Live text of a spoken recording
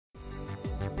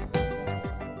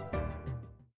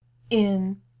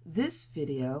In this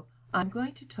video, I'm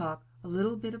going to talk a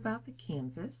little bit about the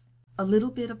canvas, a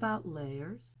little bit about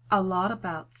layers, a lot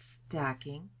about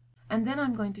stacking, and then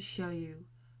I'm going to show you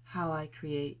how I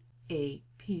create a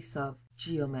piece of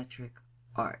geometric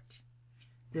art.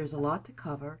 There's a lot to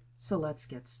cover, so let's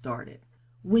get started.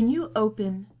 When you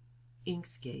open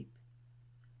Inkscape,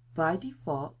 by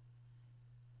default,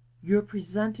 you're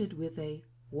presented with a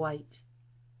white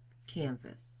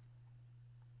canvas.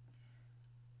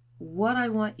 What I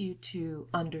want you to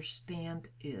understand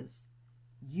is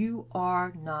you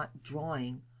are not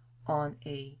drawing on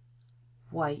a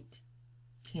white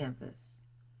canvas.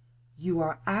 You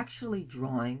are actually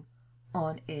drawing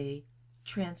on a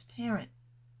transparent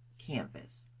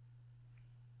canvas.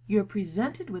 You're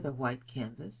presented with a white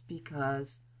canvas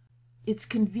because it's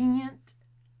convenient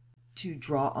to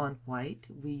draw on white.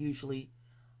 We usually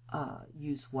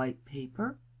use white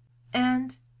paper,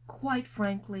 and quite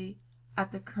frankly,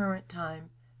 at the current time,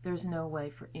 there's no way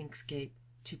for Inkscape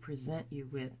to present you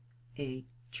with a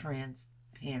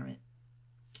transparent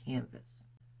canvas.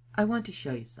 I want to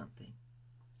show you something.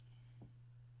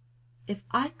 If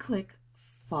I click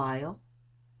File,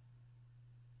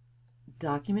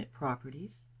 Document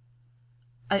Properties,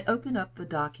 I open up the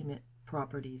Document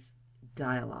Properties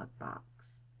dialog box.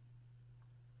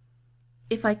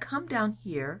 If I come down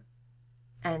here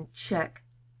and check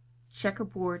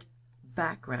Checkerboard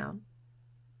Background,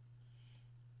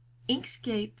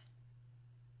 Inkscape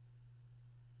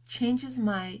changes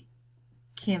my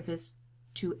canvas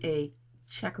to a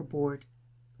checkerboard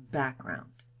background.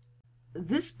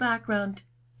 This background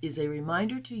is a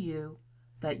reminder to you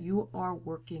that you are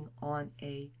working on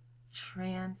a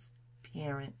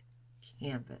transparent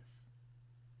canvas.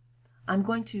 I'm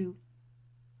going to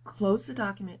close the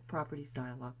Document Properties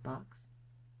dialog box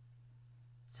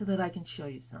so that I can show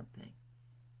you something.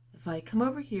 If I come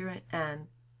over here and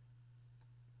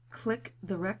click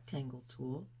the rectangle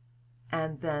tool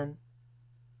and then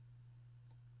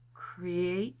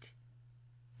create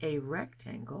a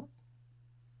rectangle,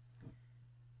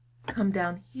 come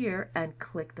down here and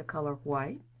click the color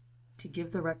white to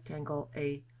give the rectangle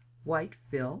a white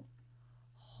fill,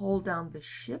 hold down the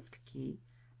Shift key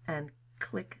and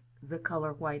click the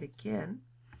color white again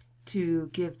to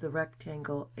give the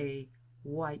rectangle a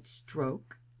white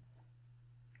stroke.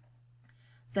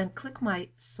 Then click my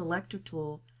selector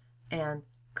tool and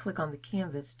click on the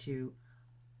canvas to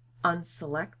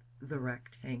unselect the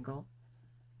rectangle.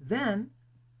 Then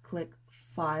click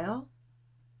File,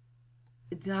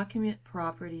 Document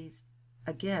Properties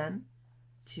again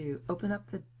to open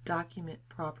up the Document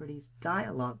Properties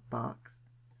dialog box,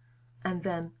 and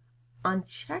then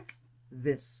uncheck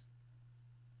this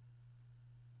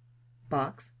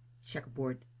box,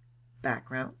 Checkerboard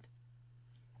Background.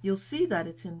 You'll see that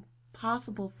it's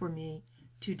impossible for me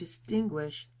to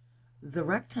distinguish the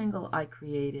rectangle I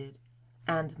created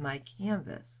and my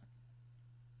canvas.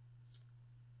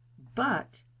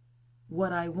 But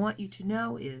what I want you to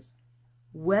know is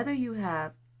whether you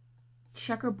have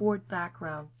checkerboard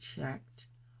background checked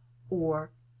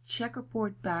or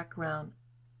checkerboard background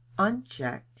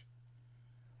unchecked,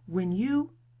 when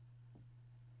you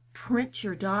print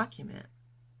your document,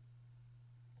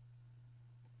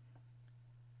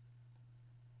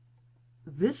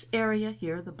 this area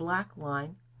here, the black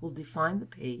line, will define the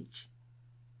page,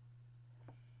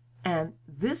 and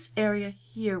this area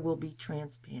here will be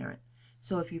transparent.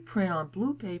 So if you print on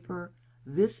blue paper,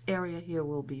 this area here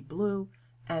will be blue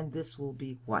and this will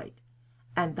be white.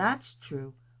 And that's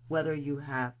true whether you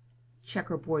have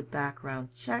checkerboard background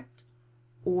checked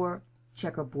or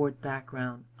checkerboard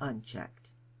background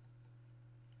unchecked.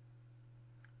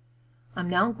 I'm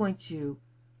now going to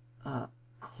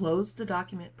close the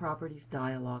Document Properties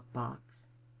dialog box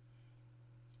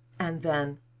and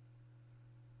then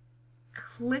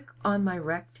click on my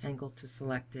rectangle to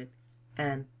select it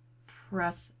and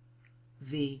press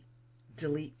the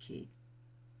Delete key.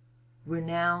 We're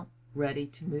now ready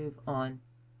to move on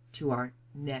to our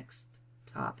next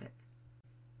topic.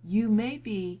 You may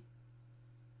be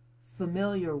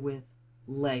familiar with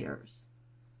layers.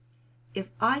 If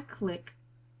I click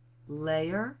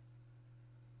Layer,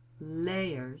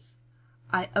 Layers,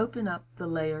 I open up the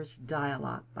Layers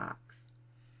dialog box.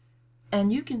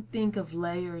 And you can think of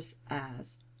layers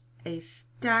as a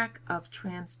stack of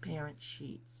transparent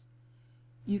sheets.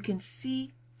 You can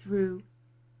see through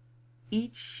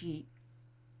each sheet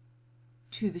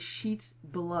to the sheets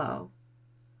below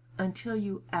until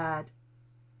you add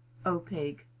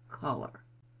opaque color.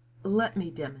 Let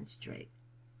me demonstrate.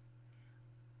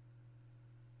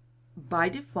 By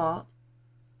default,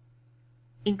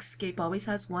 Inkscape always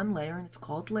has one layer and it's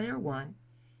called layer 1.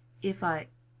 If I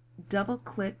double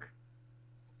click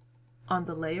on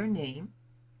the layer name,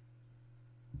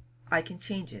 I can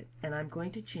change it, and I'm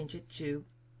going to change it to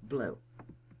blue.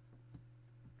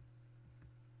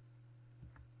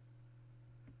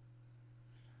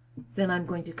 Then I'm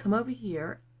going to come over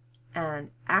here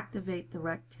and activate the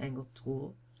rectangle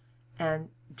tool and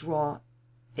draw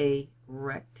a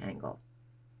rectangle.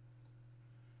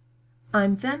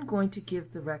 I'm then going to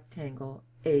give the rectangle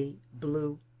a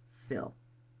blue fill.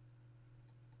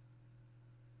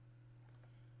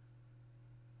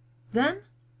 Then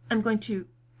I'm going to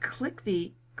click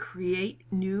the Create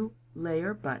New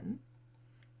Layer button.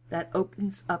 That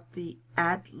opens up the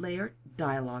Add Layer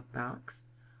dialog box.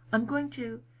 I'm going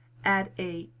to add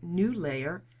a new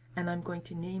layer, and I'm going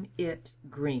to name it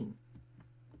Green.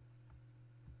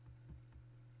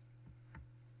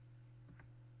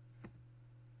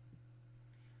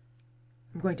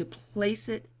 I'm going to place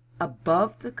it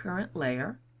above the current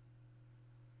layer.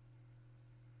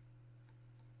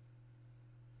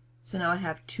 So now I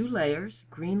have two layers,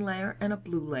 green layer and a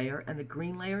blue layer, and the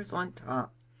green layer is on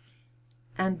top.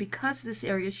 And because this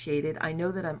area is shaded, I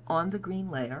know that I'm on the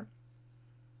green layer.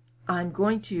 I'm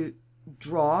going to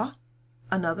draw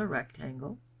another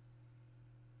rectangle,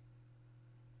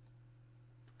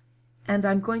 and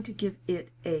I'm going to give it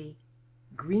a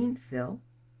green fill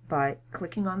by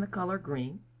clicking on the color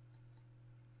green.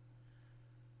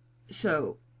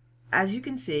 So as you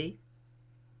can see,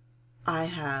 I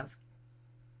have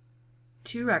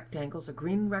two rectangles, a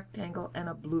green rectangle and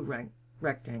a blue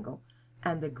rectangle,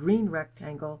 and the green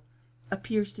rectangle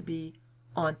appears to be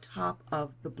on top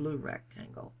of the blue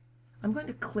rectangle. I'm going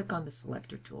to click on the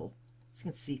selector tool so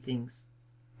you can see things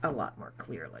a lot more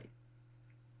clearly.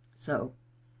 So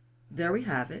there we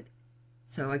have it.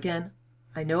 So again,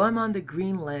 I know I'm on the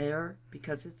green layer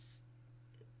because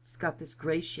it's got this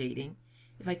gray shading.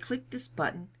 If I click this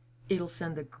button, it'll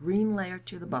send the green layer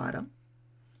to the bottom.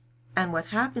 And what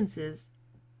happens is,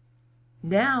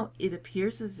 now it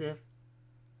appears as if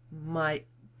my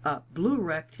blue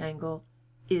rectangle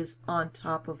is on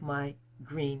top of my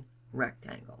green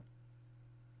rectangle.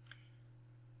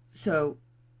 So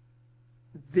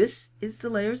this is the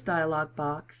Layers dialog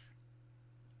box,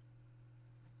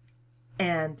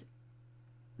 and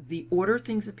the order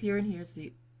things appear in here is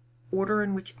the order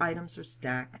in which items are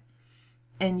stacked,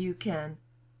 and you can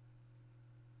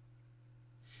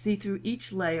see through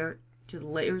each layer to the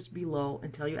layers below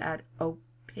until you add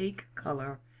opaque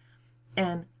color,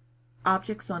 and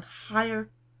objects on higher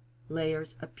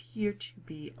layers appear to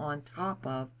be on top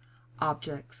of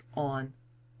objects on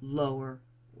lower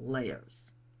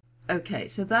layers. Okay,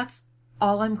 so that's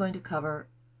all I'm going to cover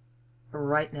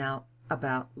right now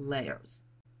about layers.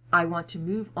 I want to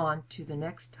move on to the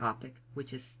next topic,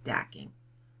 which is stacking.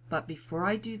 But before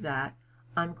I do that,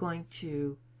 I'm going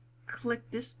to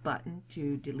click this button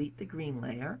to delete the green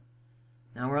layer.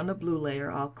 Now we're on the blue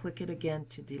layer. I'll click it again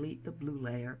to delete the blue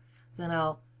layer. Then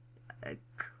I'll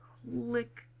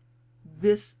click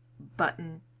this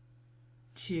button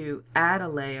to add a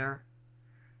layer,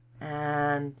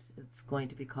 and it's going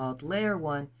to be called Layer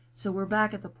 1. So we're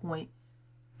back at the point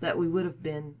that we would have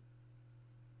been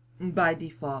by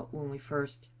default when we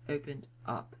first opened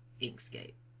up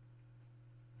Inkscape.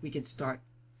 We can start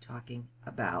talking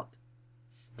about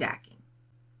stacking.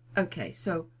 Okay,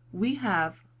 so we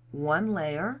have one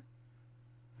layer,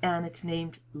 and it's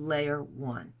named Layer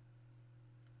 1.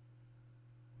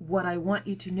 What I want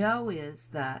you to know is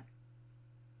that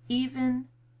even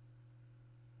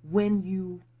when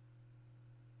you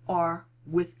are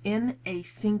within a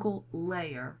single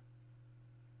layer,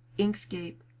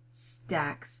 Inkscape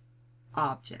stacks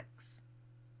objects.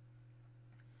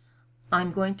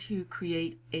 I'm going to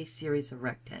create a series of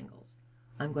rectangles.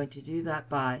 I'm going to do that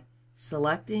by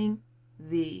selecting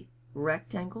the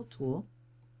rectangle tool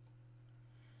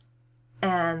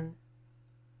and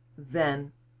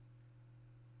then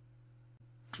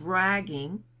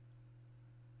dragging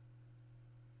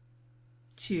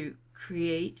to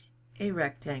create a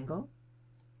rectangle,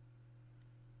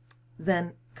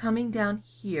 then coming down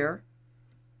here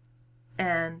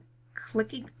and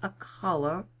clicking a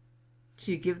color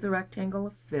to give the rectangle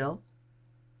a fill,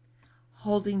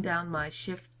 holding down my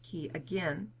Shift key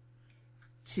again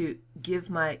to give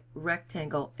my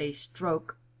rectangle a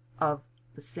stroke of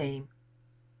the same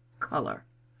color.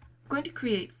 I'm going to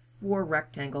create 4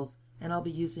 rectangles, and I'll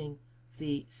be using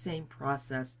the same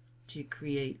process to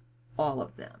create all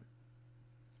of them.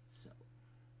 So,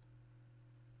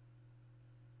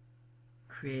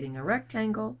 creating a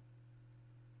rectangle,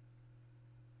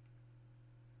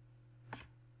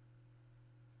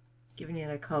 giving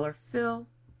it a color fill,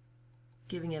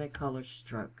 giving it a color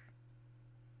stroke.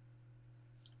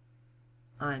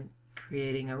 I'm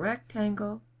creating a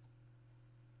rectangle,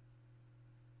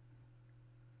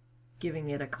 giving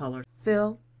it a color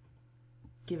fill,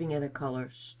 giving it a color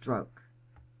stroke.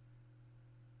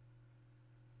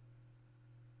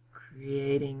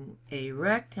 Creating a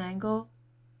rectangle,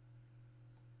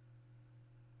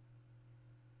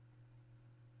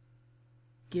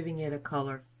 giving it a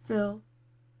color fill,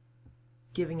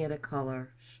 giving it a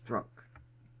color stroke.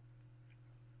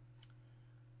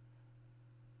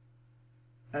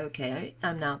 Okay,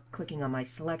 I'm now clicking on my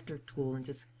selector tool and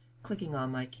just clicking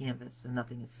on my canvas so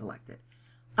nothing is selected.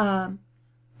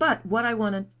 But what I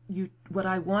want you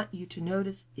to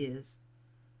notice is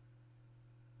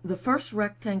the first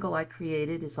rectangle I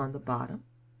created is on the bottom.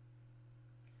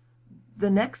 The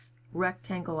next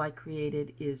rectangle I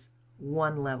created is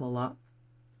one level up.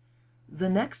 The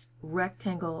next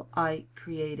rectangle I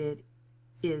created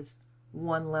is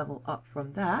one level up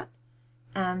from that,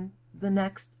 and the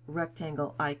next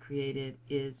rectangle I created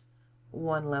is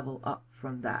one level up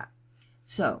from that.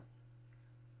 So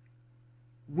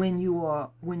when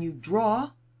you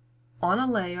draw on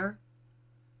a layer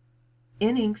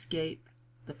in Inkscape,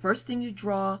 the first thing you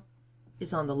draw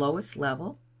is on the lowest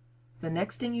level. The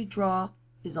next thing you draw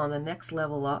is on the next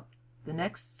level up. The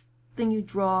next thing you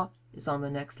draw is on the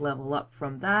next level up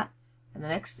from that. And the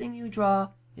next thing you draw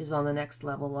is on the next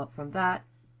level up from that.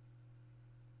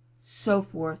 So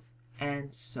forth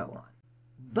and so on.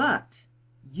 But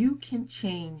you can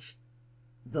change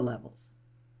the levels.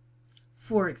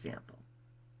 For example,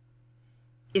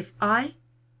 if I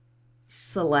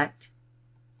select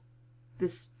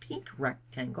this pink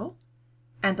rectangle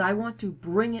and I want to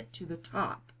bring it to the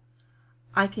top,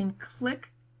 I can click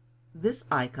this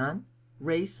icon,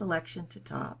 raise selection to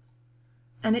top,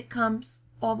 and it comes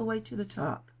all the way to the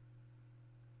top.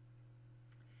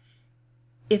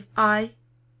 If I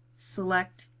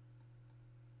select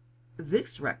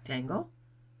this rectangle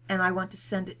and I want to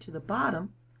send it to the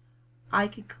bottom, I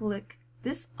can click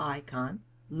this icon,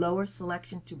 lower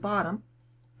selection to bottom,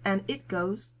 and it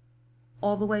goes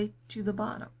all the way to the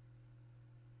bottom.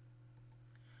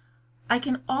 I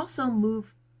can also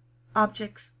move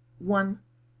objects one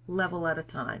level at a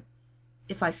time.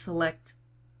 If I select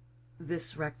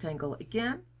this rectangle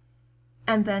again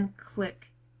and then click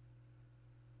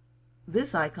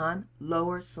this icon,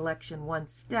 lower selection one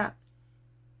step,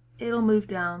 it'll move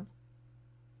down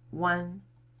one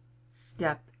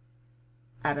step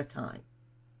at a time.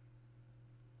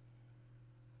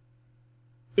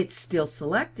 It's still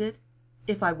selected.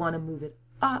 If I want to move it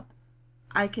up,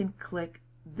 I can click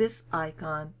this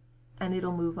icon and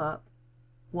it'll move up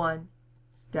one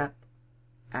step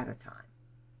at a time.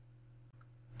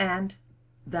 And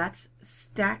that's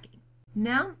stacking.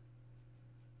 Now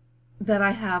that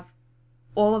I have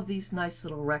all of these nice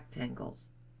little rectangles,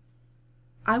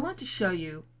 I want to show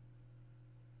you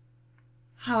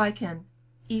how I can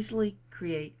easily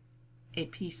create a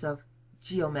piece of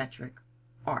geometric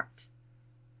art.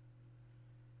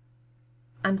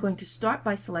 I'm going to start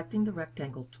by selecting the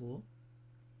rectangle tool,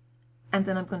 and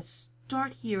then I'm going to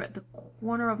start here at the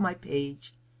corner of my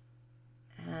page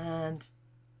and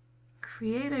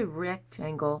create a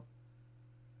rectangle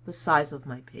the size of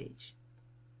my page.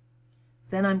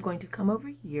 Then I'm going to come over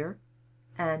here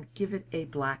and give it a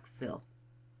black fill.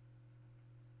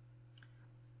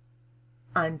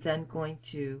 I'm then going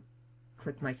to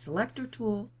click my selector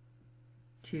tool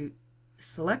to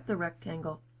select the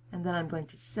rectangle, and then I'm going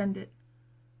to send it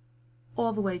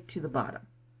all the way to the bottom.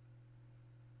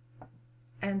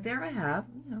 And there I have,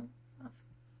 a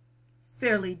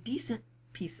fairly decent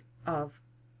piece of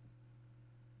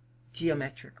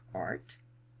geometric art,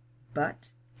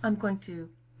 but I'm going to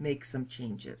make some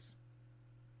changes.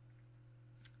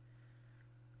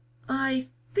 I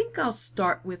think I'll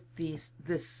start with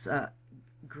this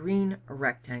green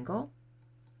rectangle.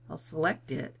 I'll select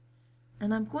it,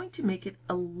 and I'm going to make it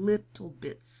a little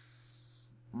bit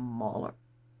smaller,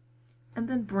 and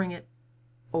then bring it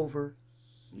over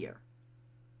here.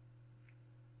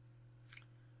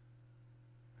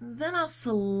 Then I'll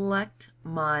select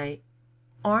my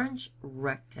orange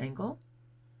rectangle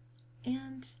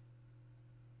and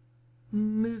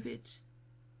move it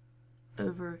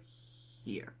over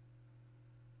here,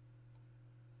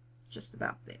 just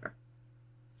about there.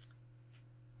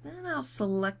 Then I'll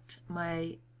select my,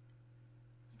 I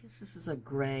guess this is a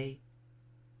grayish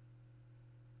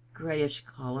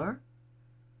color,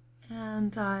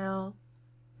 and I'll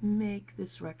make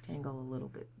this rectangle a little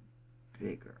bit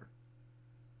bigger.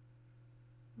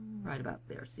 Right about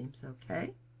there seems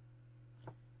okay.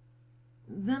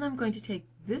 Then I'm going to take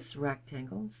this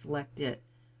rectangle and select it,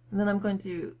 and then I'm going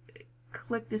to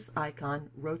click this icon,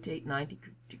 rotate 90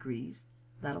 degrees,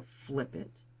 That'll flip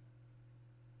it.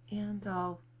 And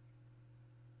I'll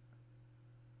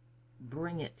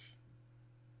bring it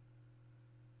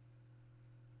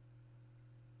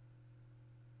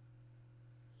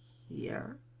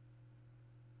here.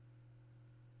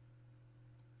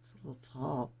 It's a little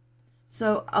tall.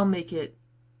 So I'll make it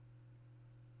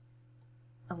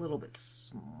a little bit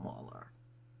smaller.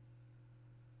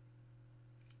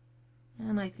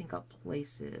 And I think I'll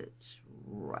place it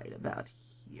right about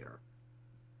here.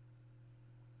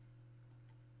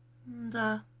 And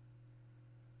I'll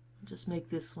just make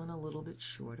this one a little bit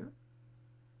shorter.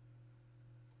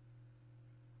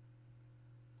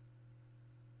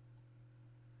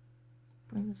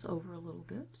 Bring this over a little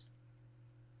bit.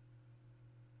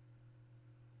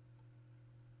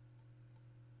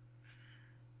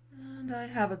 And I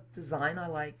have a design I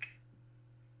like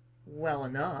well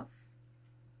enough.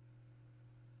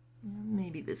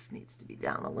 Maybe this needs to be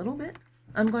down a little bit.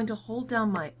 I'm going to hold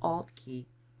down my Alt key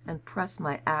and press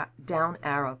my down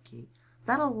arrow key.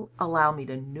 That'll allow me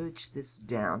to nudge this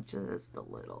down just a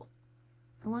little.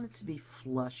 I want it to be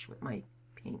flush with my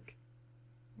pink.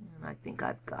 And I think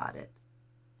I've got it.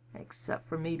 Except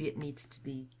for maybe it needs to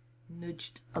be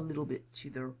nudged a little bit to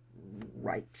the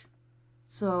right.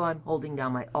 So I'm holding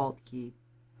down my Alt key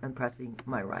and pressing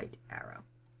my right arrow.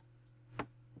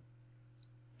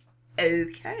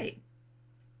 Okay.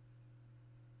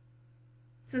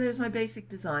 So there's my basic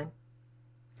design.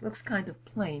 Looks kind of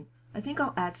plain. I think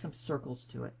I'll add some circles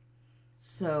to it.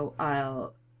 So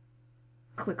I'll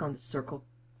click on the circle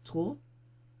tool,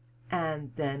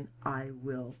 and then I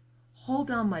will hold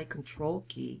down my Control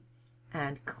key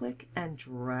and click and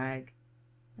drag.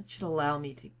 That should allow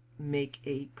me to make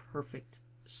a perfect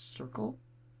circle.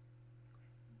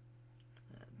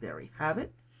 There we have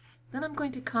it. Then I'm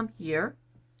going to come here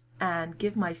and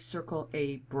give my circle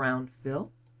a brown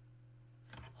fill.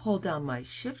 Hold down my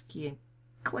Shift key and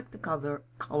click the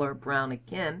color brown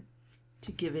again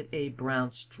to give it a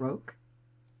brown stroke.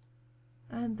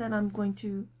 And then I'm going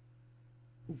to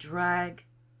drag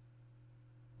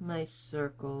my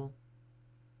circle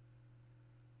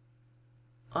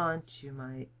onto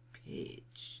my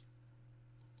page.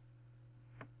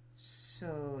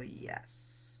 So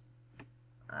yes,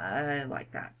 I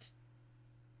like that.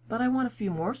 But I want a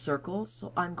few more circles,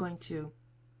 so I'm going to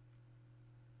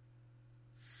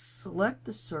select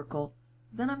the circle,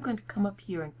 then I'm going to come up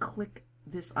here and click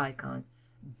this icon,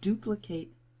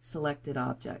 duplicate selected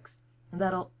objects, and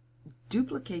that'll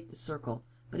duplicate the circle,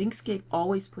 but Inkscape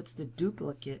always puts the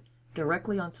duplicate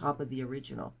directly on top of the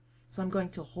original. So I'm going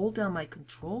to hold down my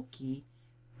Control key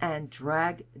and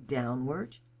drag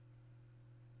downward,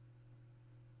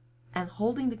 and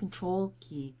holding the Control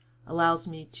key allows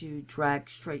me to drag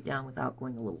straight down without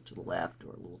going a little to the left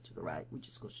or a little to the right. We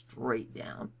just go straight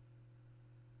down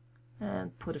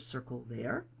and put a circle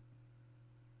there.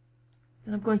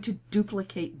 Then I'm going to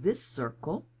duplicate this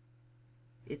circle.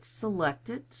 It's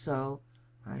selected, so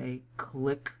I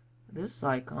click this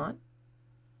icon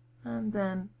and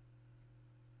then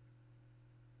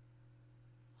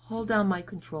hold down my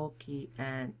Control key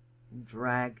and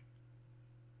drag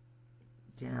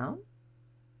down.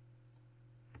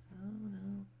 Oh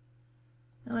no.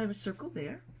 Now I have a circle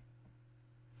there.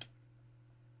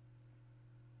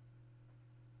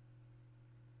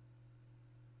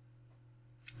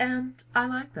 And I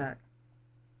like that.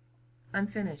 I'm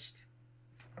finished.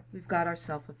 We've got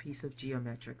ourselves a piece of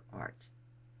geometric art.